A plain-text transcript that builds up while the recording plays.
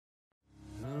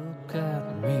Look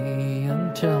at me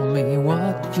and tell me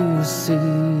what you see.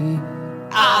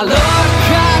 I look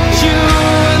at you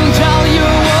and tell you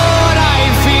what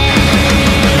I feel.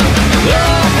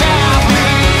 Look at me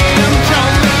and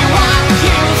tell me what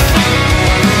you see.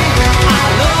 I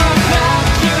look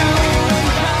at you and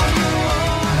tell you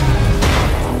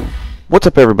what. What's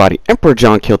up, everybody? Emperor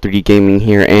John Kill 3D Gaming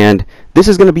here, and this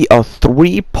is going to be a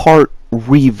 3-part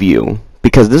review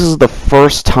because this is the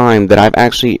first time that I've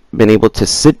actually been able to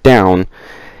sit down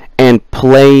and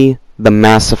play the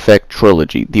Mass Effect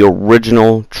trilogy, the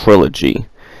original trilogy.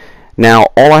 Now,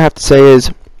 all I have to say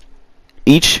is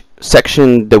each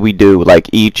section that we do, like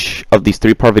each of these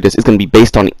 3-part videos, is going to be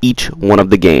based on each one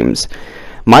of the games.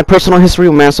 My personal history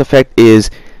with Mass Effect is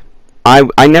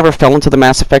I never fell into the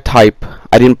Mass Effect hype.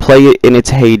 I didn't play it in its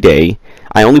heyday.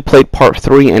 I only played Part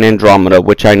 3 and Andromeda,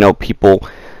 which I know people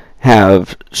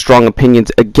have strong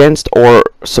opinions against or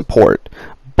support.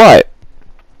 But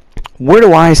where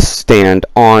do I stand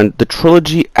on the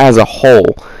trilogy as a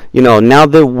whole? You know, now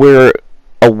that we're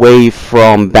away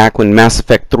from back when Mass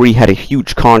Effect 3 had a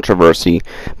huge controversy,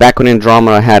 back when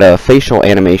Andromeda had a facial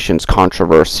animations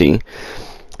controversy,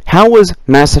 how was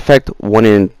Mass Effect 1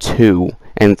 and 2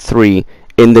 and 3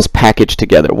 in this package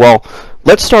together? Well,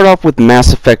 let's start off with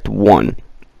Mass Effect 1.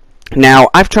 Now,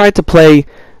 I've tried to play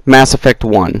Mass Effect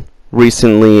 1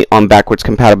 recently on backwards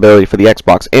compatibility for the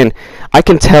Xbox, and I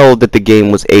can tell that the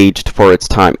game was aged for its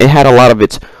time. It had a lot of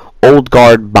its old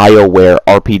guard BioWare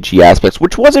RPG aspects,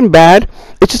 which wasn't bad.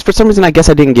 It's just for some reason I guess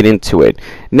I didn't get into it.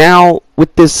 Now,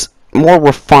 with this more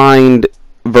refined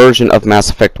version of Mass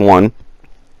Effect 1,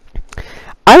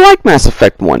 I like Mass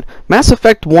Effect 1. Mass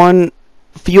Effect 1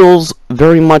 feels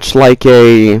very much like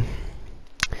a...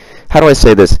 how do I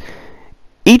say this?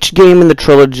 Each game in the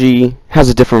trilogy has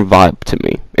a different vibe to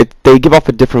me. They give off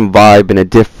a different vibe and a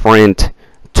different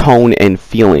tone and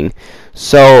feeling.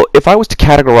 So if I was to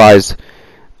categorize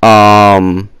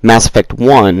Mass Effect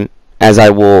 1 as I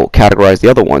will categorize the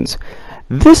other ones,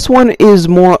 this one is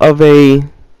more of a...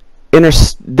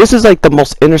 this is like the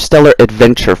most interstellar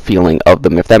adventure feeling of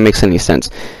them, if that makes any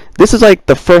sense. This is like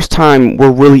the first time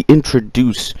we're really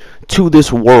introduced to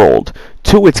this world,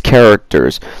 to its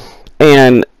characters,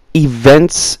 and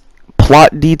events,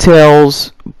 plot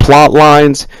details, plot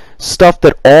lines, stuff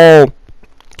that all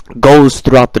goes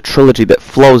throughout the trilogy that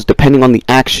flows depending on the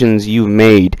actions you've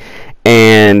made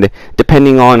and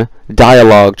depending on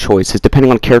dialogue choices,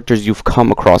 depending on characters you've come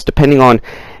across, depending on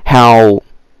how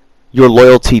your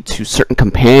loyalty to certain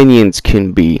companions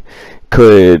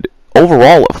could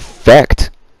overall affect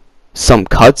some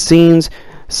cutscenes,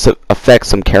 affect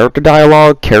some character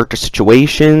dialogue, character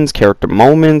situations, character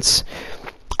moments.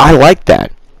 I like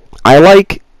that. I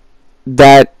like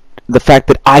that the fact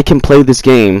that I can play this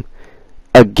game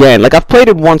again. Like, I've played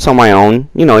it once on my own,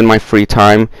 you know, in my free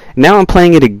time. Now I'm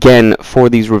playing it again for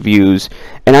these reviews,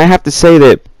 and I have to say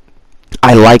that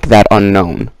I like that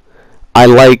unknown. I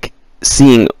like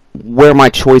seeing where my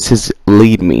choices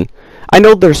lead me. I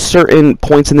know there's certain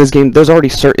points in this game, there's already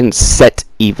certain set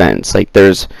events. Like,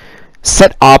 there's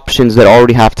set options that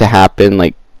already have to happen,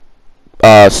 like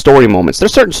story moments.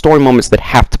 There's certain story moments that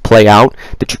have to play out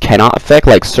that you cannot affect,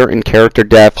 like certain character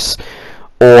deaths,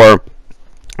 or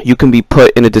you can be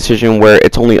put in a decision where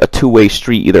it's only a two-way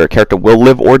street. Either a character will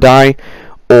live or die,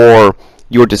 or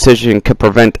your decision could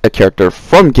prevent a character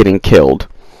from getting killed,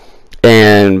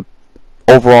 and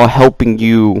overall helping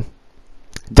you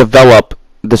develop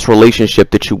this relationship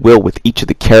that you will with each of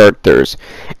the characters.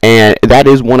 And that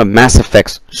is one of Mass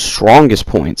Effect's strongest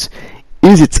points,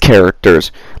 is its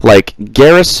characters. Like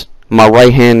Garrus, my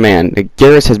right hand man.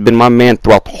 Garrus has been my man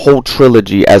throughout the whole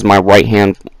trilogy as my right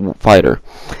hand fighter.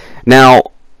 Now,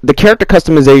 the character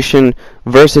customization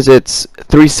versus its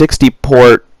 360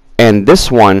 port and this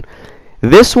one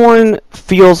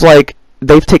feels like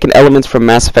they've taken elements from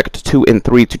Mass Effect 2 and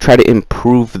 3 to try to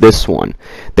improve this one.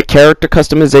 The character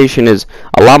customization is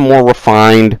a lot more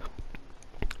refined.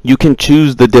 You can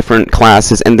choose the different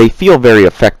classes and they feel very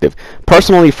effective.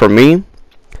 Personally, for me,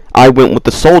 I went with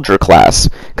the soldier class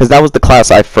because that was the class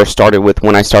I first started with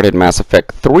when I started Mass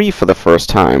Effect 3 for the first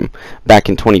time back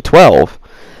in 2012.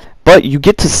 But you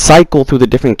get to cycle through the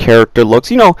different character looks.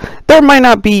 You know, there might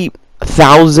not be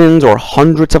thousands or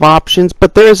hundreds of options,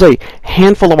 but there's a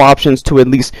handful of options to at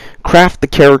least craft the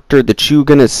character that you're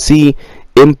gonna see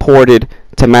imported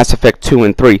to Mass Effect 2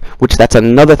 and 3, which that's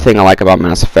another thing I like about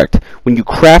Mass Effect. When you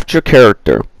craft your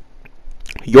character,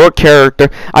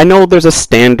 I know there's a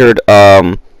standard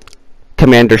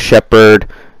Commander Shepard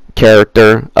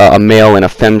character, a male and a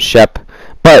femme shep,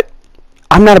 but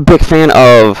I'm not a big fan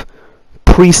of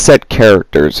preset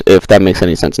characters, if that makes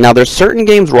any sense. Now, there's certain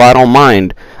games where I don't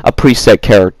mind a preset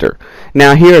character.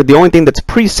 Now, here, the only thing that's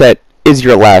preset is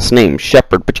your last name,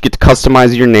 Shepard, but you get to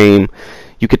customize your name,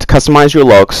 you get to customize your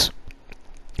looks,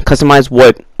 customize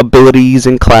what abilities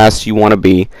and class you want to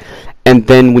be, and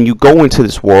then when you go into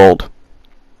this world,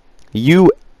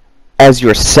 you, as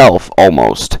yourself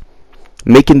almost,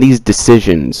 making these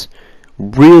decisions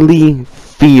really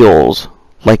feels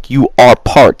like you are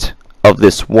part of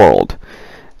this world.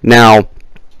 Now,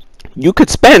 you could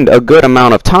spend a good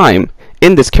amount of time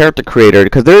in this character creator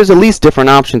because there's at least different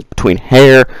options between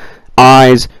hair,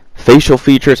 eyes, facial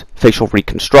features, facial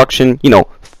reconstruction, you know,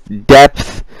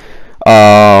 depth,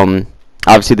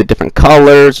 obviously the different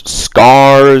colors,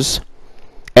 scars,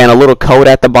 and a little code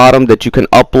at the bottom that you can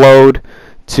upload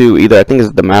to either, I think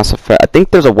it's the Mass Effect, I think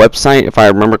there's a website, if I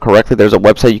remember correctly, there's a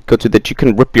website you can go to that you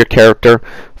can rip your character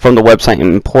from the website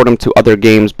and import them to other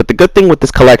games. But the good thing with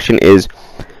this collection is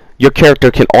your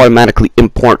character can automatically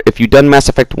import. If you've done Mass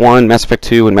Effect 1, Mass Effect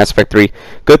 2, and Mass Effect 3,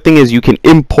 good thing is you can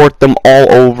import them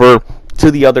all over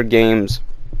to the other games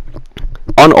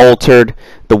unaltered,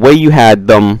 the way you had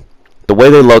them, the way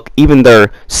they look, even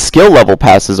their skill level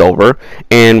passes over,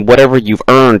 and whatever you've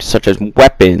earned, such as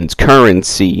weapons,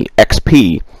 currency,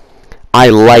 XP, I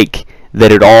like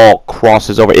that it all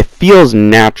crosses over. It feels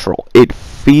natural. It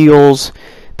feels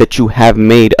that you have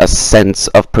made a sense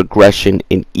of progression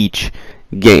in each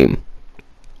game.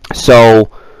 So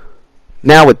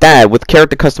now with that, with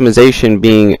character customization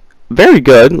being very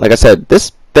good, like I said,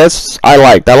 this I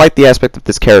like the aspect of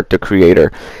this character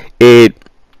creator. It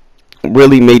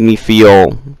really made me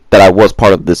feel that I was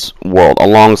part of this world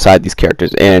alongside these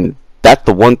characters, and that's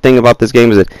the one thing about this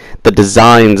game, is that the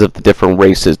designs of the different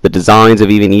races, the designs of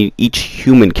even each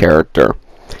human character.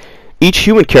 Each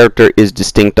human character is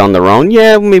distinct on their own.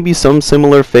 Yeah, maybe some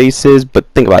similar faces, but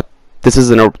think about it. This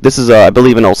is I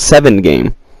believe an '07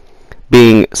 game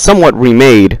being somewhat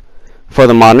remade for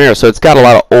the modern era, so it's got a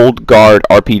lot of old guard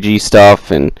RPG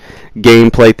stuff and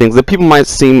gameplay things that people might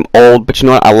seem old, but you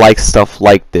know what, I like stuff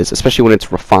like this, especially when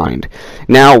it's refined.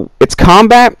 Now, its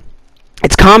combat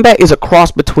is a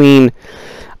cross between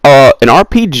an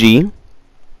RPG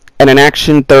and an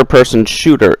action third-person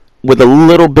shooter with a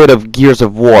little bit of Gears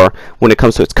of War when it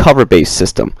comes to its cover-based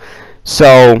system.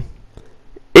 So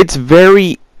it's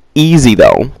very easy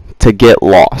though to get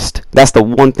lost. That's the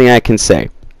one thing I can say,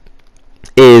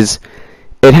 is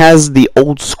it has the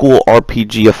old school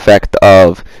RPG effect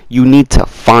of you need to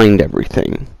find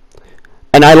everything.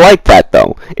 And I like that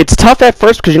though. It's tough at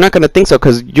first because you're not going to think so,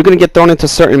 because you're going to get thrown into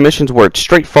certain missions where it's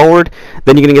straightforward,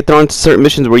 then you're going to get thrown into certain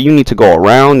missions where you need to go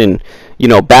around and, you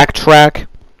know, backtrack.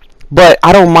 But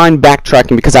I don't mind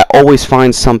backtracking because I always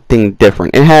find something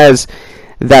different. It has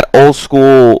that old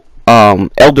school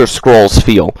Elder Scrolls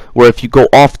feel, where if you go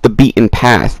off the beaten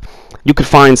path, you could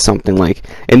find something. Like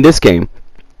in this game,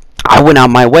 I went out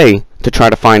my way to try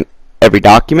to find every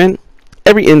document,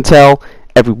 every intel,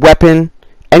 every weapon,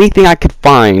 anything I could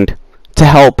find to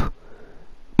help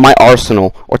my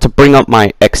arsenal or to bring up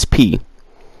my XP.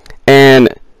 And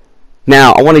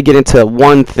now I want to get into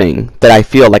one thing that I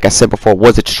feel, like I said before,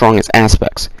 was its strongest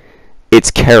aspects. Its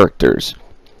characters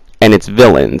and its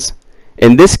villains.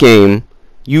 In this game,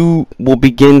 you will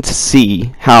begin to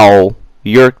see how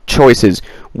your choices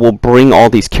will bring all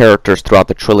these characters throughout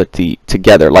the trilogy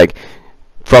together, like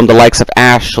from the likes of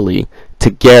Ashley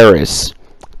to Garrus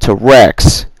to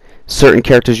Rex, certain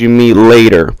characters you meet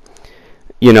later,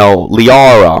 you know,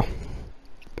 Liara.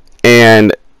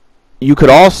 And you could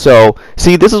also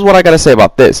see, this is what I gotta say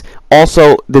about this.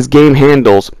 Also, this game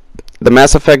handles the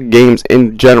Mass Effect games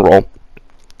in general,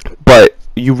 but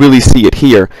you really see it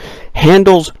here,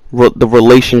 handles the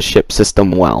relationship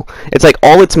system well. It's like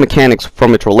all its mechanics,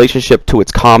 from its relationship to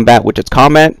its combat, which its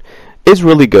combat is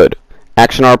really good.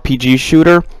 Action RPG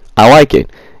shooter, I like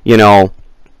it. You know,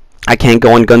 I can't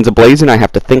go in guns a-blazing, I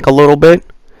have to think a little bit,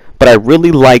 but I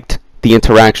really liked the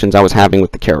interactions I was having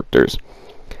with the characters.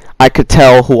 I could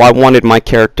tell who I wanted my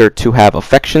character to have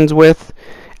affections with,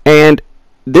 and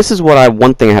this is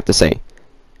one thing I have to say.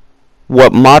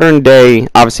 What modern day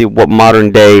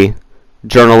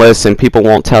journalists and people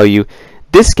won't tell you,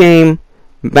 this game,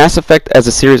 Mass Effect as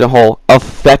a series as a whole,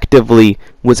 effectively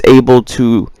was able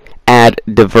to add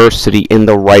diversity in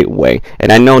the right way.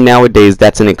 And I know nowadays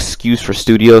that's an excuse for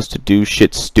studios to do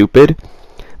shit stupid,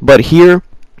 but here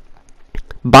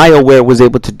BioWare was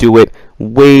able to do it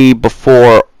way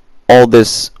before all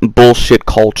this bullshit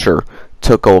culture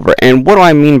took over. And what do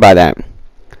I mean by that?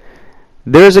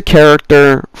 There's a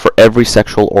character for every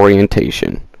sexual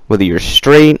orientation, whether you're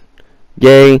straight,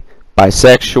 gay,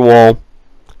 bisexual,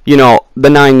 you know, the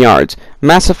 9 yards.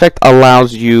 Mass Effect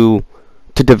allows you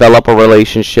to develop a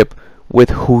relationship with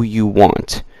who you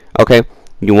want. Okay?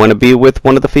 You want to be with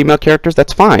one of the female characters?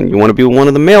 That's fine. You want to be with one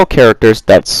of the male characters?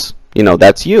 That's,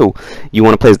 that's you. You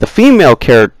want to play as the female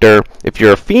character? If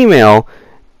you're a female,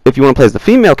 if you want to play as the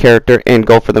female character and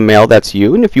go for the male, that's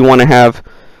you. And if you want to have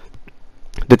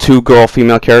the two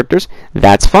female characters,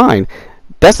 that's fine.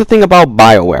 That's the thing about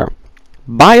BioWare.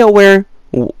 BioWare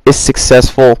is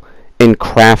successful in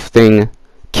crafting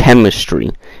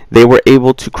chemistry. They were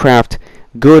able to craft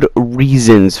good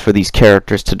reasons for these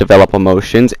characters to develop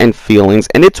emotions and feelings,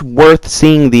 and it's worth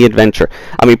seeing the adventure.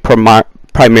 I mean,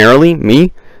 primarily,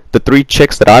 me, the 3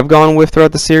 chicks that I've gone with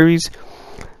throughout the series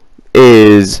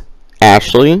is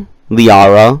Ashley,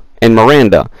 Liara, and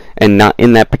Miranda, and not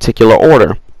in that particular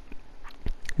order.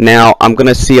 Now, I'm going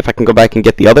to see if I can go back and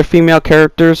get the other female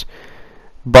characters,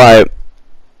 but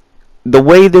the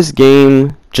way this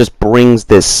game just brings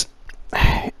this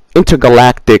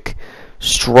intergalactic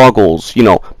struggles,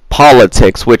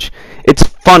 politics, which it's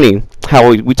funny how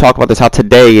we talk about this, how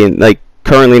today and like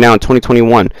currently now in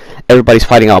 2021, everybody's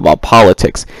fighting about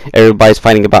politics, everybody's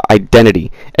fighting about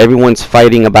identity, everyone's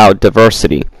fighting about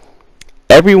diversity,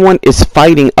 everyone is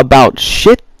fighting about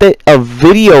shit that a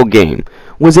video game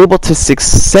was able to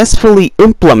successfully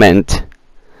implement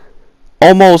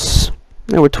almost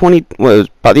from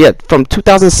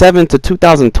 2007 to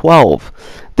 2012.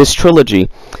 This trilogy,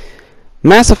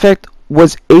 Mass Effect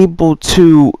was able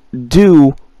to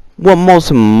do what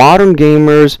most modern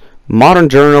gamers, modern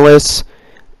journalists,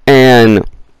 and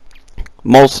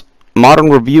most modern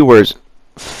reviewers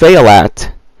fail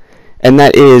at, and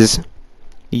that is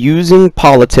using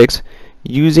politics,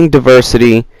 using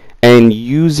diversity, and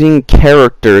using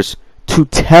characters to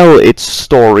tell its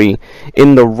story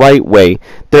in the right way.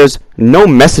 There's no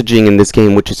messaging in this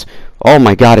game, which is, oh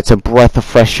my god, it's a breath of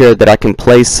fresh air that I can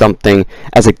play something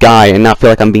as a guy and not feel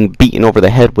like I'm being beaten over the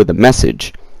head with a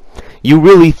message. You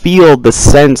really feel the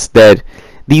sense that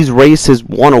these races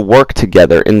want to work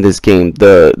together in this game,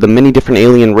 the many different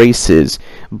alien races,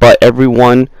 but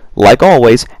everyone, like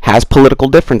always, has political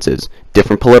differences,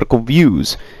 different political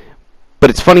views. But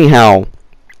it's funny how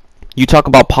you talk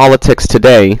about politics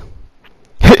today,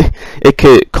 it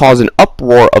could cause an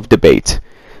uproar of debate.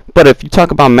 But if you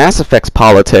talk about Mass Effect's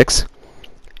politics,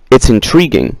 it's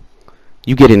intriguing.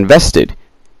 You get invested.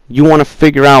 You want to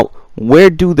figure out, where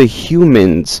do the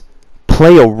humans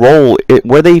play a role,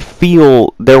 where they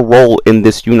feel their role in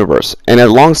this universe. And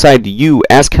alongside you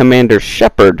as Commander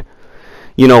Shepard,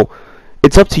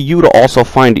 it's up to you to also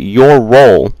find your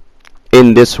role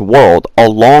in this world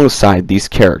alongside these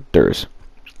characters.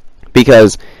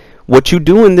 Because what you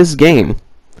do in this game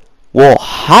will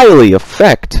highly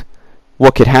affect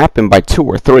what could happen by 2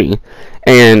 or 3.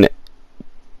 And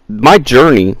my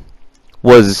journey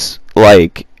was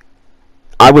like,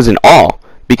 I was in awe,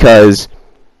 because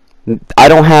I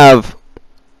don't have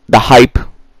the hype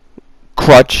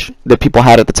crutch that people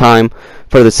had at the time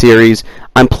for the series.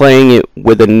 I'm playing it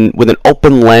with an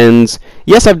open lens.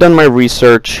 Yes, I've done my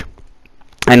research.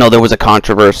 I know there was a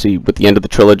controversy with the end of the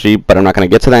trilogy, but I'm not going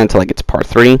to get to that until I get to part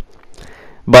 3.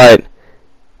 But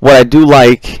what I do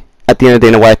like, at the end of the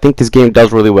day, and what I think this game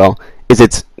does really well, is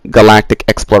its galactic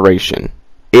exploration.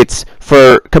 It's,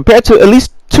 compared to at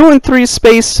least 2 and 3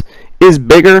 space is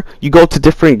bigger, you go to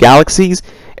different galaxies,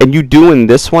 and you do in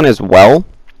this one as well,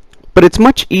 but it's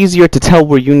much easier to tell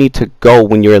where you need to go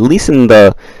when you're at least in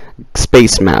the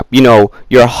space map.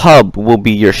 Your hub will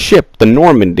be your ship, the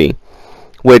Normandy,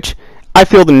 which I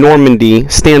feel the Normandy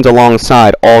stands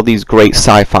alongside all these great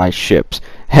sci-fi ships.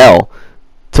 Hell,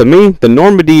 to me, the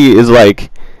Normandy is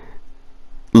like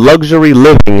luxury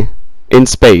living in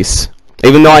space.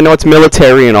 Even though I know it's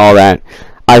military and all that,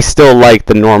 I still like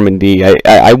the Normandy.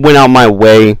 I went out my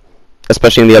way,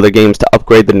 especially in the other games, to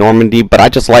upgrade the Normandy, but I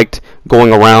just liked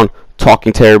going around,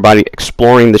 talking to everybody,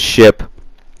 exploring the ship,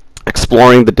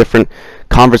 exploring the different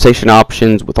conversation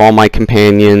options with all my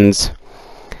companions.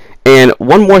 And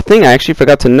one more thing I actually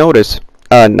forgot to notice,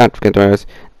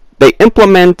 they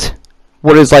implement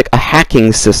what is like a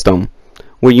hacking system,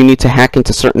 where you need to hack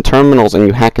into certain terminals and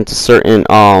you hack into certain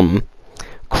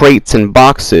crates and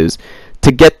boxes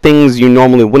to get things you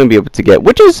normally wouldn't be able to get,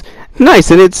 which is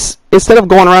nice. And it's, instead of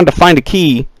going around to find a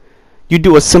key, you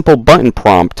do a simple button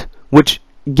prompt, which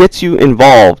gets you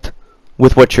involved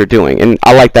with what you're doing, and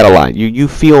I like that a lot. You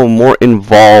feel more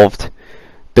involved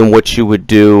than what you would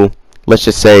do, let's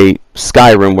just say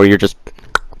Skyrim, where you're just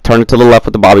turn it to the left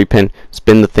with the bobby pin,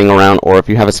 spin the thing around, or if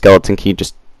you have a skeleton key,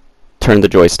 just turn the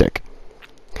joystick.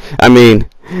 I mean,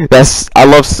 I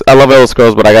love Elder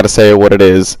Scrolls, but I gotta say what it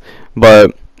is.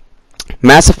 But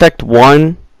Mass Effect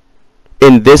 1,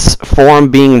 in this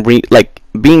form, being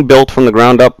built from the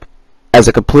ground up as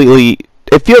a completely,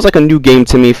 it feels like a new game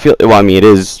to me. Well, I mean, it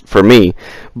is for me,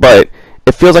 but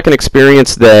it feels like an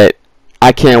experience that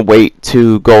I can't wait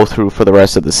to go through for the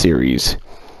rest of the series.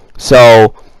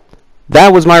 So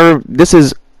that was this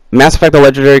is Mass Effect: The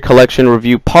Legendary Collection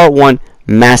review, Part 1,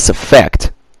 Mass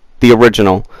Effect, the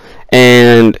original,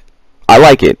 and I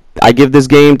like it. I give this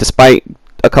game, despite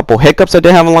a couple hiccups I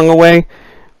did have along the way,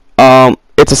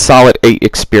 it's a solid 8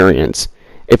 experience.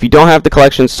 If you don't have the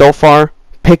collection so far,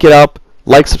 pick it up,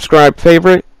 like, subscribe,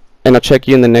 favorite, and I'll check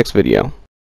you in the next video.